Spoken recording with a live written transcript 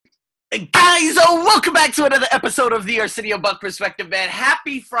Guys, welcome back to another episode of the Arsenio Buck Perspective, man.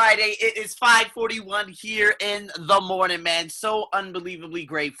 Happy Friday. It is 5:41 here in the morning, man. So unbelievably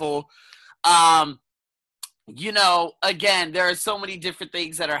grateful. Again, there are so many different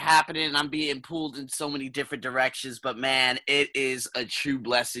things that are happening, and I'm being pulled in so many different directions, but man, it is a true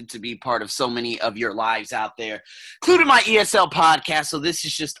blessing to be part of so many of your lives out there, including my ESL podcast. So this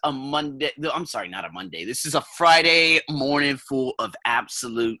is just a Monday. I'm sorry, not a Monday. This is a Friday morning full of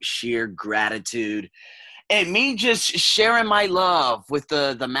absolute sheer gratitude and me just sharing my love with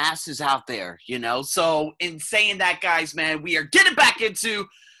the masses out there, So in saying that, guys, man, we are getting back into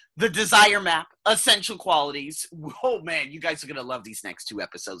the Desire Map, Essential Qualities. Oh, man, you guys are going to love these next two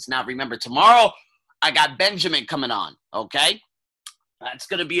episodes. Now, remember, tomorrow I got Benjamin coming on, okay? That's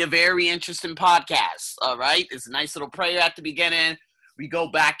going to be a very interesting podcast, all right? It's a nice little prayer at the beginning. We go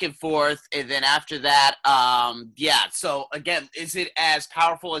back and forth, and then after that, So, again, is it as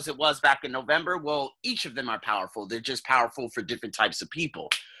powerful as it was back in November? Well, each of them are powerful. They're just powerful for different types of people.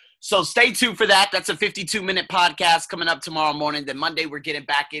 So stay tuned for that. That's a 52-minute podcast coming up tomorrow morning. Then Monday, we're getting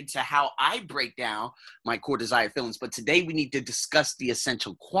back into how I break down my core desire feelings. But today, we need to discuss the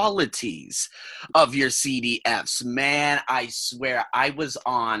essential qualities of your CDFs. Man, I swear, I was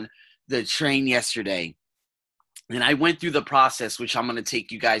on the train yesterday, and I went through the process, which I'm going to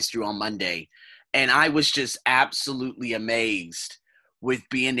take you guys through on Monday. And I was just absolutely amazed with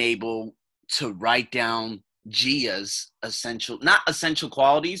being able to write down Gia's not essential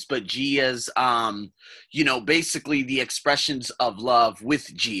qualities, but Gia's, basically the expressions of love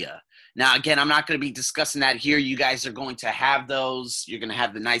with Gia. Now, again, I'm not going to be discussing that here. You guys are going to have those. You're going to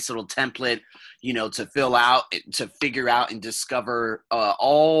have the nice little template, to fill out, to figure out and discover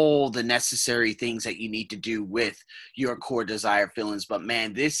all the necessary things that you need to do with your core desire feelings. But,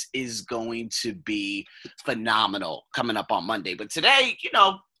 man, this is going to be phenomenal coming up on Monday. But today,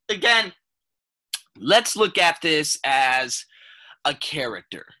 again, let's look at this as a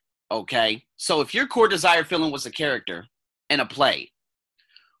character, okay? So if your core desire feeling was a character in a play,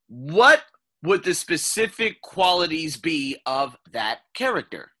 what would the specific qualities be of that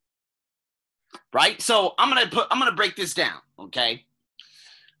character? Right? So I'm gonna break this down, okay?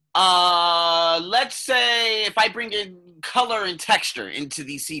 Let's say if I bring in color and texture into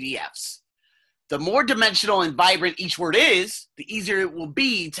these CDFs, the more dimensional and vibrant each word is, the easier it will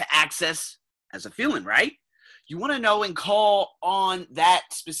be to access as a feeling, right? You want to know and call on that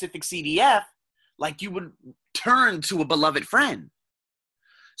specific CDF like you would turn to a beloved friend.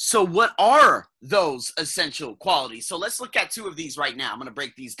 So what are those essential qualities? So let's look at two of these right now. I'm going to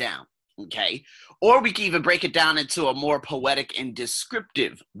break these down, okay? Or we can even break it down into a more poetic and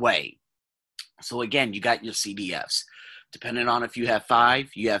descriptive way. So again, you got your CDFs. Depending on if you have 5,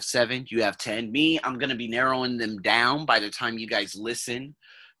 you have 7, you have 10. Me, I'm going to be narrowing them down by the time you guys listen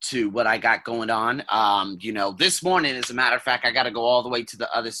to what I got going on. This morning, as a matter of fact, I got to go all the way to the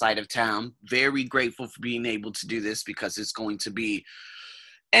other side of town. Very grateful for being able to do this because it's going to be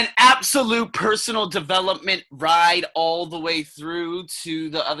an absolute personal development ride all the way through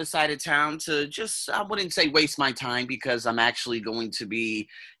to the other side of town to just, I wouldn't say waste my time because I'm actually going to be,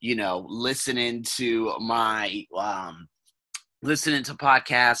 listening to my, listening to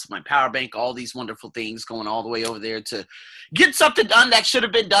podcasts, my power bank, all these wonderful things going all the way over there to get something done that should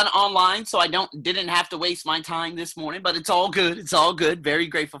have been done online. So I didn't have to waste my time this morning, but it's all good. It's all good. Very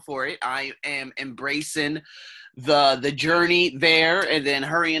grateful for it. I am embracing the journey there and then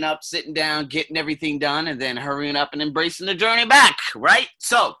hurrying up, sitting down, getting everything done, and then hurrying up and embracing the journey back, right?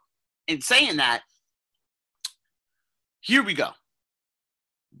 So in saying that, here we go.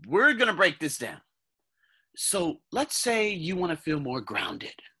 We're going to break this down. So let's say you want to feel more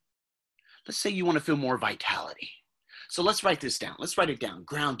grounded. Let's say you want to feel more vitality. So let's write this down. Let's write it down.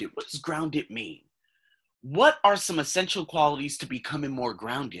 Grounded. What does grounded mean? What are some essential qualities to becoming more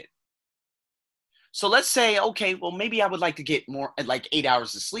grounded? So let's say, okay, well, maybe I would like to get more, like 8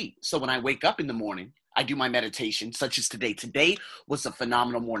 hours of sleep. So when I wake up in the morning, I do my meditation, such as today. Today was a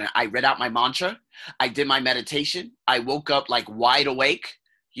phenomenal morning. I read out my mantra. I did my meditation. I woke up like wide awake.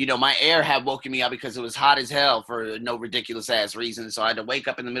 My air had woken me up because it was hot as hell for no ridiculous ass reason. So I had to wake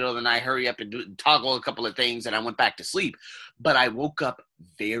up in the middle of the night, hurry up and toggle a couple of things, and I went back to sleep. But I woke up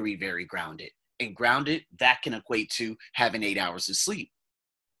very, very grounded. And grounded, that can equate to having 8 hours of sleep.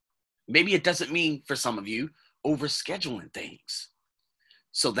 Maybe it doesn't mean for some of you overscheduling things.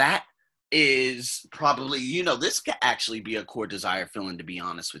 So that is probably, this could actually be a core desire feeling, to be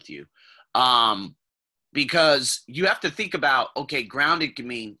honest with you. Because you have to think about, okay, grounded can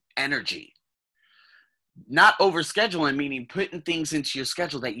mean energy. Not overscheduling, meaning putting things into your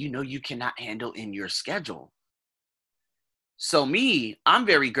schedule that you cannot handle in your schedule. So me, I'm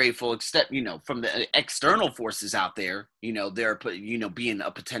very grateful, except, from the external forces out there, there, being a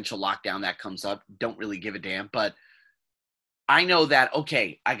potential lockdown that comes up, don't really give a damn. But I know that,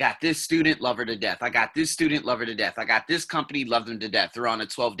 okay, I got this student, love her to death. I got this student, love her to death. I got this company, love them to death. They're on a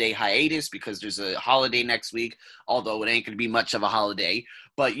 12-day hiatus because there's a holiday next week, although it ain't going to be much of a holiday.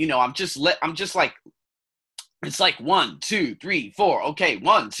 But, I'm just like, it's like 1, 2, 3, 4. Okay,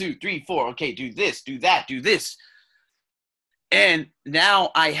 1, 2, 3, 4. Okay, do this, do that, do this. And now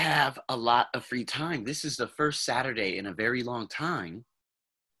I have a lot of free time. This is the first Saturday in a very long time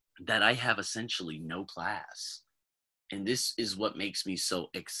that I have essentially no class. And this is what makes me so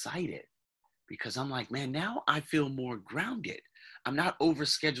excited, because I'm like, man, now I feel more grounded. I'm not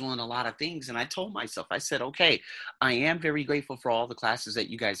overscheduling a lot of things. And I told myself, I said, okay, I am very grateful for all the classes that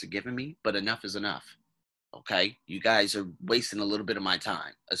you guys are giving me, but enough is enough. Okay. You guys are wasting a little bit of my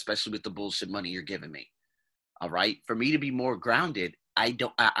time, especially with the bullshit money you're giving me. All right. For me to be more grounded, I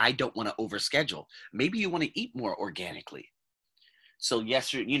don't want to overschedule. Maybe you want to eat more organically. So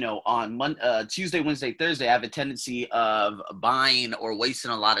yesterday, on Tuesday, Wednesday, Thursday, I have a tendency of buying or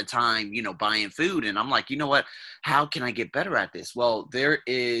wasting a lot of time, buying food. And I'm like, you know what? How can I get better at this? Well,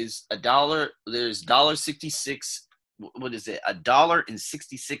 there's $1.66. What is it?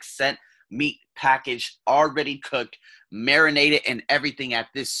 $1.66 meat package, already cooked, marinated, and everything at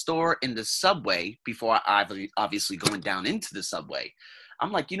this store in the Subway before I obviously going down into the Subway.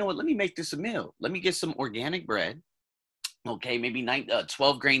 I'm like, you know what? Let me make this a meal. Let me get some organic bread. Okay, maybe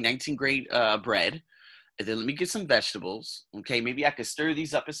 12 grain, 19 grain bread. And then let me get some vegetables. Okay, maybe I could stir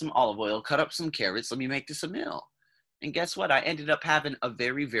these up in some olive oil, cut up some carrots. Let me make this a meal. And guess what? I ended up having a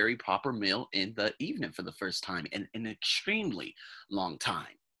very, very proper meal in the evening for the first time in an extremely long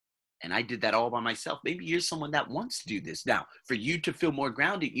time. And I did that all by myself. Maybe you're someone that wants to do this. Now, for you to feel more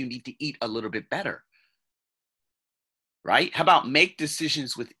grounded, you need to eat a little bit better. Right? How about make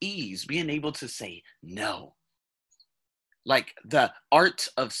decisions with ease, being able to say no? Like the art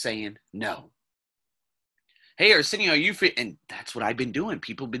of saying no. Hey, Arsenio, are you free? And that's what I've been doing.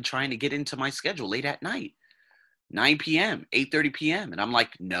 People have been trying to get into my schedule late at night, 9 p.m., 8:30 p.m. And I'm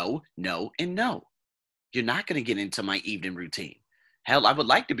like, no, no, and no. You're not going to get into my evening routine. Hell, I would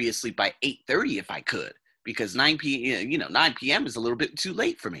like to be asleep by 8:30 if I could, because 9 p.m. is a little bit too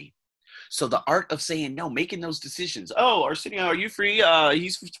late for me. So the art of saying no, making those decisions. Oh, Arsenio, are you free?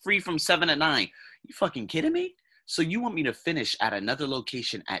 He's free from 7 to 9. You fucking kidding me? So you want me to finish at another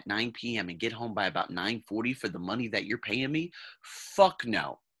location at 9 p.m. and get home by about 9:40 for the money that you're paying me? Fuck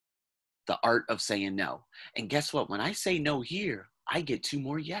no. The art of saying no. And guess what? When I say no here, I get 2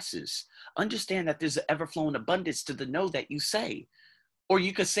 more yeses. Understand that there's an ever-flowing abundance to the no that you say. Or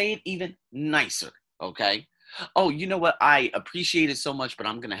you could say it even nicer, okay? Oh, you know what? I appreciate it so much, but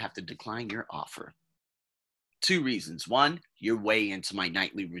I'm going to have to decline your offer. 2 reasons. 1, you're way into my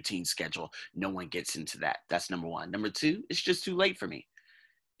nightly routine schedule. No one gets into that. That's number 1. Number 2, it's just too late for me.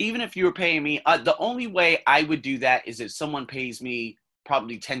 Even if you were paying me, the only way I would do that is if someone pays me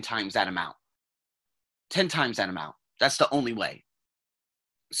probably 10 times that amount. 10 times that amount. That's the only way.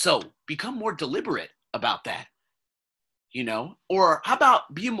 So become more deliberate about that, Or how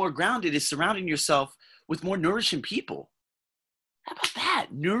about being more grounded is surrounding yourself with more nourishing people? How about that?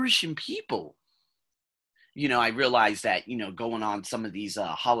 Nourishing people. I realize that, going on some of these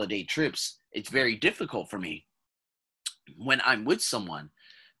holiday trips, it's very difficult for me when I'm with someone,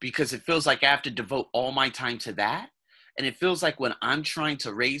 because it feels like I have to devote all my time to that. And it feels like when I'm trying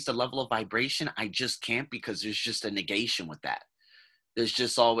to raise the level of vibration, I just can't, because there's just a negation with that. There's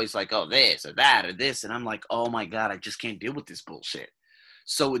just always like, oh, this or that or this. And I'm like, oh my God, I just can't deal with this bullshit.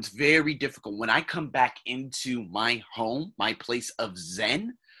 So it's very difficult. When I come back into my home, my place of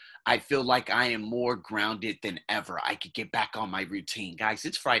Zen, I feel like I am more grounded than ever. I could get back on my routine. Guys,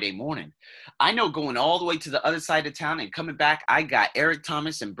 it's Friday morning. I know going all the way to the other side of town and coming back, I got Eric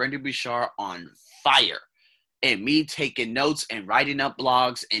Thomas and Brendon Bouchard on fire. And me taking notes and writing up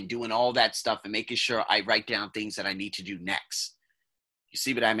blogs and doing all that stuff and making sure I write down things that I need to do next. You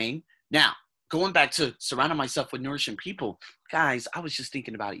see what I mean? Now, going back to surrounding myself with nourishing people, guys, I was just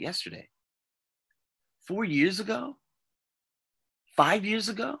thinking about it yesterday. 4 years ago, 5 years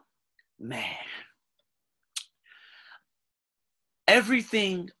ago, man,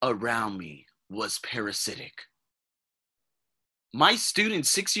 everything around me was parasitic. My students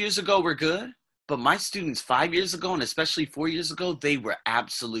 6 years ago were good, but my students 5 years ago, and especially 4 years ago, they were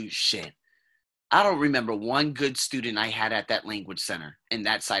absolute shit. I don't remember one good student I had at that language center in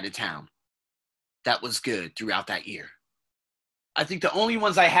that side of town that was good throughout that year. I think the only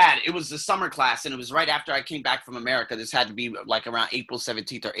ones I had, it was the summer class, and it was right after I came back from America. This had to be like around April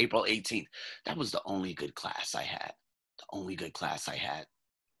 17th or April 18th. That was the only good class I had. The only good class I had.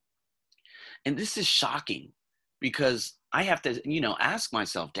 And this is shocking because I have to, ask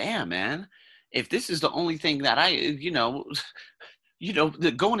myself, damn, man, if this is the only thing that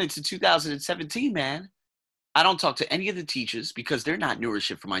going into 2017, man, I don't talk to any of the teachers because they're not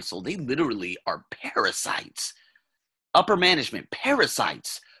nourishing for my soul. They literally are parasites. Upper management,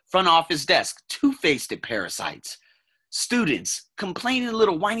 parasites. Front office desk, two-faced parasites. Students, complaining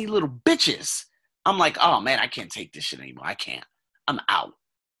little whiny little bitches. I'm like, oh man, I can't take this shit anymore. I can't. I'm out.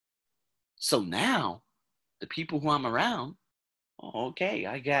 So now, the people who I'm around, okay,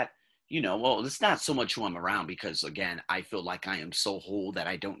 I got, well, it's not so much who I'm around because, again, I feel like I am so whole that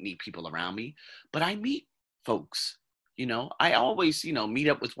I don't need people around me, but I meet folks. I always, meet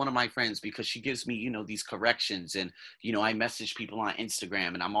up with one of my friends because she gives me, these corrections. And, I message people on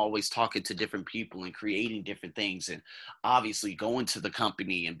Instagram and I'm always talking to different people and creating different things. And obviously going to the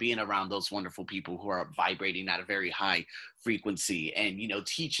company and being around those wonderful people who are vibrating at a very high frequency and,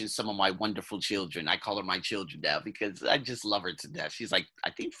 teaching some of my wonderful children. I call her my children now because I just love her to death. She's like,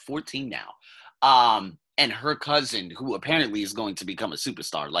 I think 14 now. And her cousin, who apparently is going to become a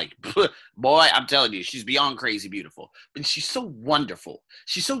superstar, like, boy, I'm telling you, she's beyond crazy beautiful. But she's so wonderful.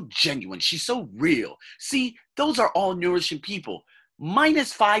 She's so genuine. She's so real. See, those are all nourishing people.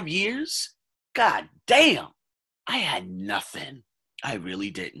 Minus 5 years, god damn, I had nothing. I really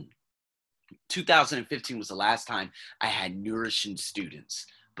didn't. 2015 was the last time I had nourishing students.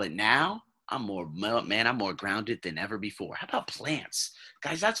 But now, I'm more grounded than ever before. How about plants?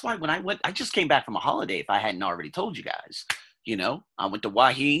 Guys, that's why when I just came back from a holiday, if I hadn't already told you guys. I went to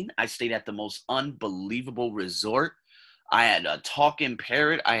Wahine. I stayed at the most unbelievable resort. I had a talking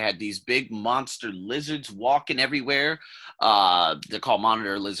parrot. I had these big monster lizards walking everywhere. They're called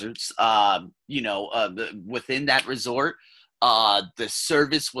monitor lizards. Within that resort, the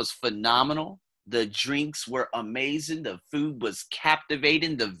service was phenomenal. The drinks were amazing. The food was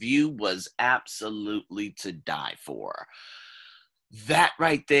captivating. The view was absolutely to die for. That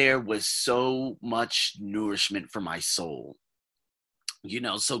right there was so much nourishment for my soul.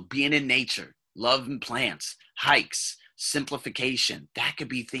 So being in nature, loving plants, hikes, simplification, that could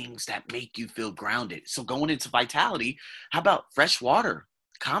be things that make you feel grounded. So going into vitality, how about fresh water,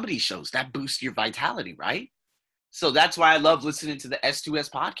 comedy shows that boost your vitality, right? So that's why I love listening to the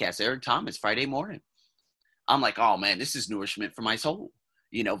S2S podcast, Eric Thomas, Friday morning. I'm like, oh man, this is nourishment for my soul.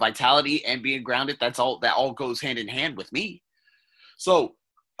 Vitality and being grounded, that all goes hand in hand with me. So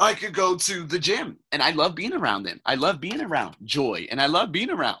I could go to the gym and I love being around them. I love being around Joy and I love being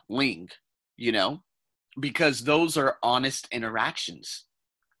around Ling, because those are honest interactions.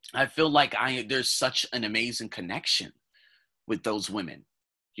 I feel like there's such an amazing connection with those women,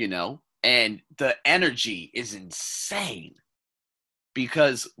 and the energy is insane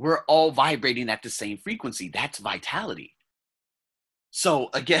because we're all vibrating at the same frequency. That's vitality. So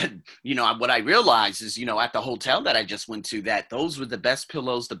again, what I realized is, at the hotel that I just went to, that those were the best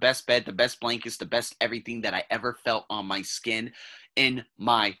pillows, the best bed, the best blankets, the best everything that I ever felt on my skin in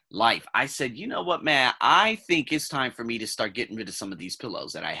my life. I said, you know what, man, I think it's time for me to start getting rid of some of these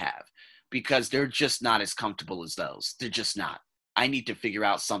pillows that I have because they're just not as comfortable as those. They're just not. I need to figure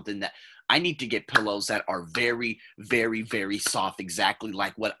out something that I need to get pillows that are very, very, very soft, exactly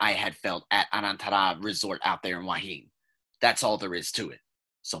like what I had felt at Anantara Resort out there in Wahine. That's all there is to it.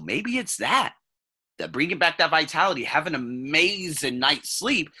 So maybe it's that bringing back that vitality, having an amazing night's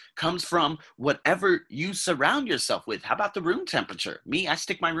sleep comes from whatever you surround yourself with. How about the room temperature? Me, I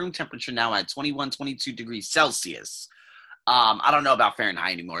stick my room temperature now at 21, 22 degrees Celsius. I don't know about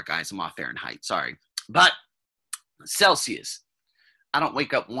Fahrenheit anymore, guys. I'm off Fahrenheit. Sorry. But Celsius. I don't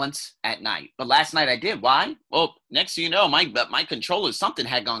wake up once at night. But last night I did. Why? Well, next thing you know, my controller, something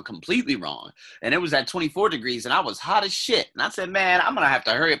had gone completely wrong. And it was at 24 degrees and I was hot as shit. And I said, man, I'm going to have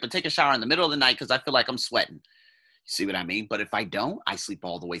to hurry up and take a shower in the middle of the night because I feel like I'm sweating. You see what I mean? But if I don't, I sleep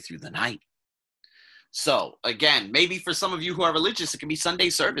all the way through the night. So again, maybe for some of you who are religious, it can be Sunday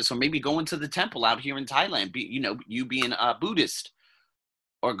service or maybe going to the temple out here in Thailand, you being a Buddhist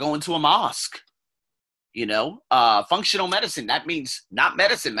or going to a mosque. Functional medicine, that means not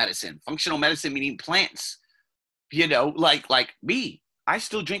medicine, functional medicine meaning plants, like me, I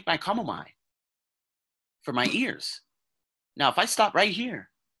still drink my chamomile for my ears. Now, if I stop right here,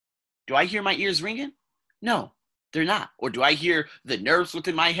 do I hear my ears ringing? No, they're not. Or do I hear the nerves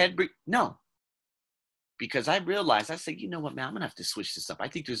within my head? No, because I realized, I said, you know what, man, I'm going to have to switch this up. I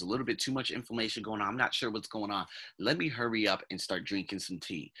think there's a little bit too much inflammation going on. I'm not sure what's going on. Let me hurry up and start drinking some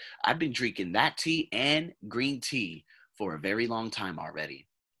tea. I've been drinking that tea and green tea for a very long time already,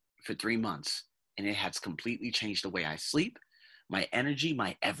 for 3 months. And it has completely changed the way I sleep, my energy,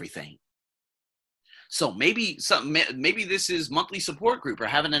 my everything. So maybe this is monthly support group or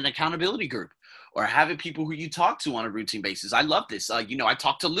having an accountability group or having people who you talk to on a routine basis. I love this. I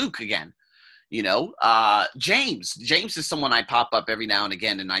talk to Luke again. James is someone I pop up every now and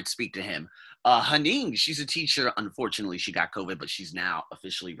again, and I'd speak to him. Haning, she's a teacher. Unfortunately, she got COVID, but she's now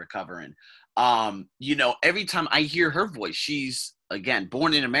officially recovering. Every time I hear her voice, she's, again,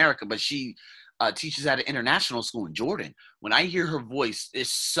 born in America, but she teaches at an international school in Jordan. When I hear her voice,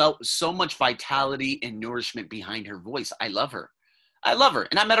 there's so much vitality and nourishment behind her voice. I love her.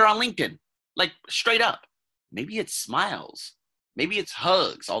 And I met her on LinkedIn, like straight up. Maybe it's smiles. Maybe it's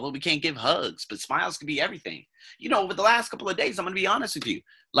hugs, although we can't give hugs, but smiles can be everything. Over the last couple of days, I'm going to be honest with you.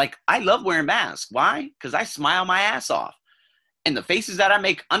 Like, I love wearing masks. Why? Because I smile my ass off. And the faces that I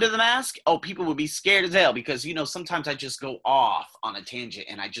make under the mask, people will be scared as hell because, sometimes I just go off on a tangent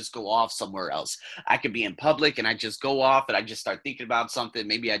and I just go off somewhere else. I could be in public and I just go off and I just start thinking about something.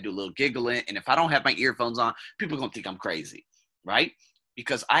 Maybe I do a little giggling. And if I don't have my earphones on, people are going to think I'm crazy, right?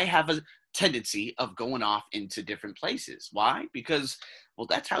 Because I have a tendency of going off into different places. Why? Because,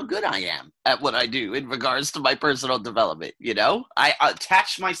 that's how good I am at what I do in regards to my personal development. I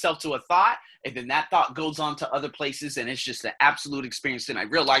attach myself to a thought, and then that thought goes on to other places, and it's just an absolute experience. And I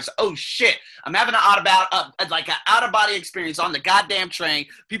realize, oh shit, I'm having an out-of-body experience on the goddamn train.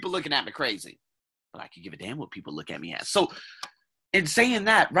 People looking at me crazy, but I could give a damn what people look at me as. So, in saying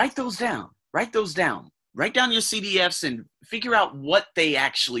that, write those down. Write down your CDFs and figure out what they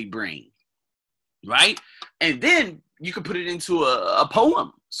actually bring, right? And then you can put it into a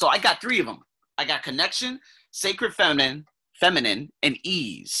poem. So I got 3 of them. I got connection, sacred feminine, and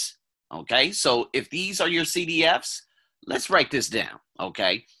ease. Okay, so if these are your CDFs, let's write this down.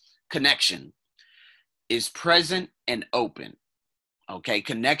 Okay, connection is present and open. Okay,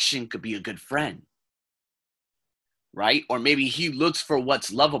 connection could be a good friend, right? Or maybe he looks for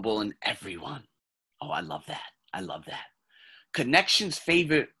what's lovable in everyone. Oh, I love that. Connection's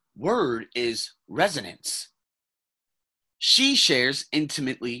favorite word is resonance. She shares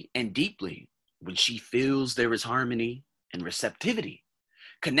intimately and deeply when she feels there is harmony and receptivity.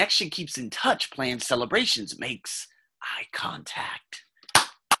 Connection keeps in touch, plans celebrations, makes eye contact.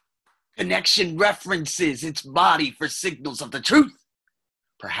 Connection references its body for signals of the truth.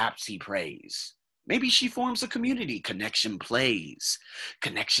 Perhaps he prays. Maybe she forms a community. Connection plays.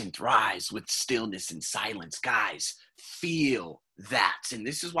 Connection thrives with stillness and silence. Guys, feel that. And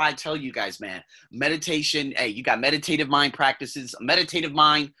this is why I tell you guys, man, meditation. Hey, you got meditative mind practices, meditative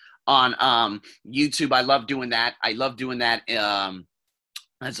mind on YouTube. I love doing that.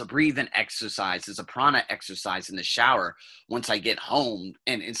 As a breathing exercise, as a prana exercise in the shower once I get home.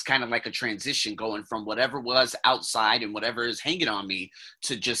 And it's kind of like a transition going from whatever was outside and whatever is hanging on me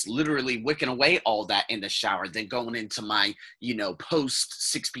to just literally wicking away all that in the shower, then going into my, post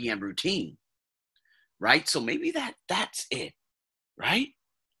 6 p.m. routine, right? So maybe that's it, right?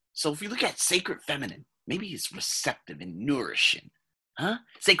 So if you look at sacred feminine, maybe it's receptive and nourishing. Huh?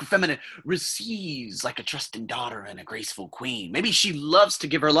 Sacred feminine receives like a trusting daughter and a graceful queen. Maybe she loves to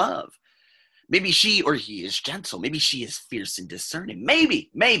give her love. Maybe she or he is gentle. Maybe she is fierce and discerning.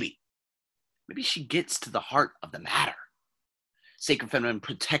 Maybe she gets to the heart of the matter. Sacred feminine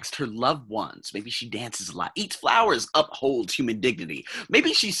protects her loved ones. Maybe she dances a lot, eats flowers, upholds human dignity.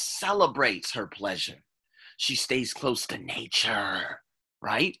 Maybe she celebrates her pleasure. She stays close to nature,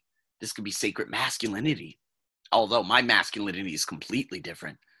 right? This could be sacred masculinity. Although my masculinity is completely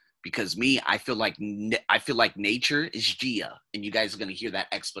different because I feel like nature is Gia, and you guys are going to hear that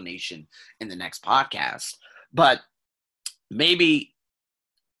explanation in the next podcast. But maybe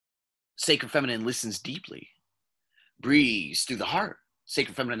sacred feminine listens deeply, breathes through the heart.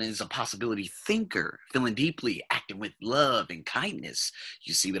 Sacred feminine is a possibility thinker, feeling deeply, acting with love and kindness.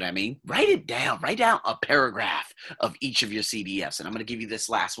 You see what I mean? Write it down. Write down a paragraph of each of your CDFs. And I'm going to give you this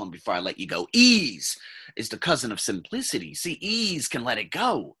last one before I let you go. Ease is the cousin of simplicity. See, ease can let it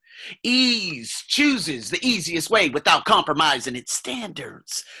go. Ease chooses the easiest way without compromising its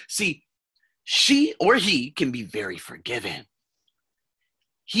standards. See, she or he can be very forgiving.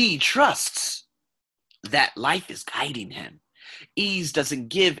 He trusts that life is guiding him. Ease doesn't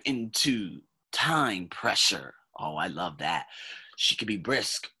give into time pressure. Oh, I love that. She can be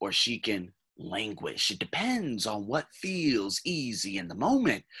brisk or she can languish. It depends on what feels easy in the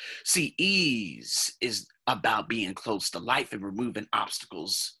moment. See, ease is about being close to life and removing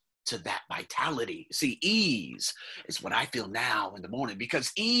obstacles to that vitality. See, ease is what I feel now in the morning,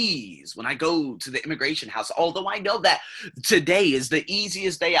 because ease, when I go to the immigration house, although I know that today is the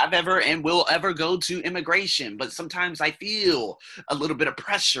easiest day I've ever and will ever go to immigration, but sometimes I feel a little bit of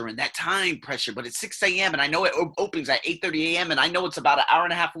pressure and that time pressure. But it's 6 a.m. and I know it opens at 8:30 a.m. and I know it's about an hour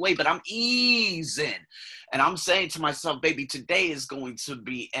and a half away, but I'm easing. And I'm saying to myself, baby, today is going to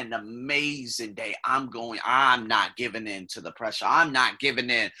be an amazing day. I'm not giving in to the pressure. I'm not giving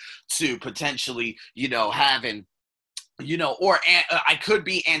in to potentially, having, or I could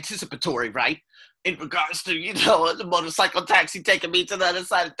be anticipatory, right? In regards to, the motorcycle taxi taking me to the other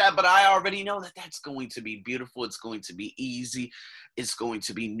side of that. But I already know that that's going to be beautiful. It's going to be easy. It's going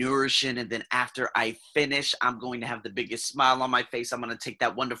to be nourishing. And then after I finish, I'm going to have the biggest smile on my face. I'm going to take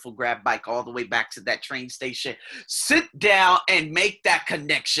that wonderful grab bike all the way back to that train station, sit down and make that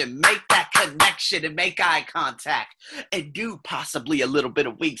connection, and make eye contact, and do possibly a little bit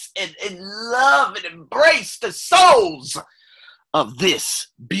of winks and love and embrace the souls of this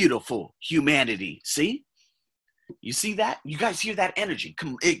beautiful humanity. See? You see that? You guys hear that energy?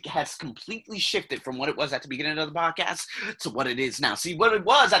 It has completely shifted from what it was at the beginning of the podcast to what it is now. See, what it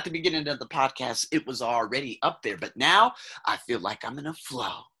was at the beginning of the podcast, it was already up there. But now I feel like I'm in a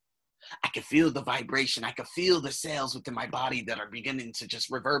flow. I can feel the vibration. I can feel the cells within my body that are beginning to just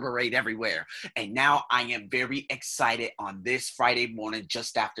reverberate everywhere. And now I am very excited on this Friday morning,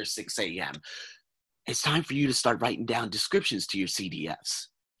 just after 6 a.m. It's time for you to start writing down descriptions to your CDFs.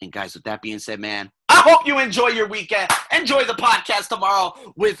 And guys, with that being said, man, I hope you enjoy your weekend. Enjoy the podcast tomorrow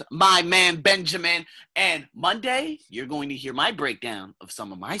with my man, Benjamin. And Monday, you're going to hear my breakdown of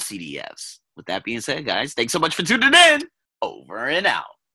some of my CDFs. With that being said, guys, thanks so much for tuning in. Over and out.